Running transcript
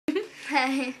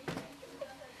Hey.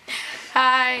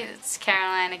 Hi, it's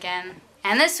Caroline again.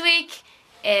 And this week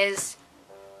is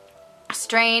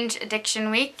Strange Addiction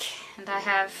Week, and I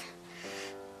have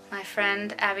my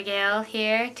friend Abigail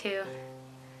here to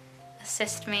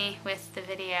assist me with the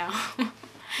video.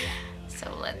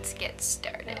 So let's get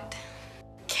started.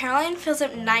 Caroline fills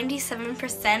up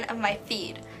 97% of my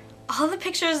feed. All the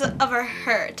pictures of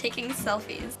her taking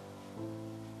selfies.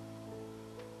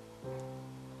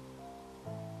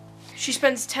 She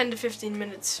spends 10 to 15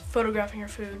 minutes photographing her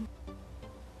food.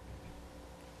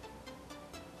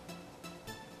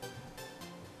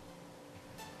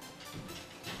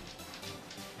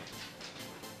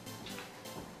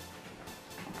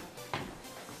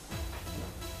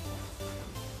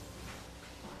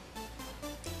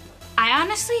 I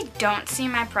honestly don't see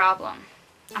my problem.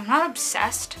 I'm not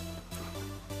obsessed.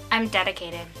 I'm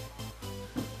dedicated.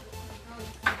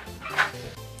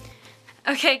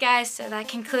 Okay guys, so that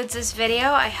concludes this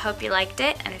video. I hope you liked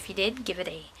it, and if you did, give it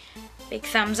a big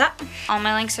thumbs up. All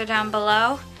my links are down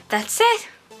below. That's it.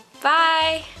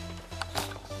 Bye.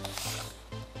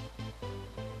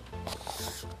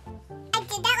 I did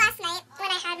that last night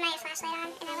when I had my flashlight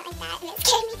on and I went like that and it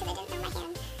scared me because I didn't know my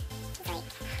hand was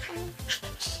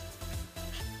like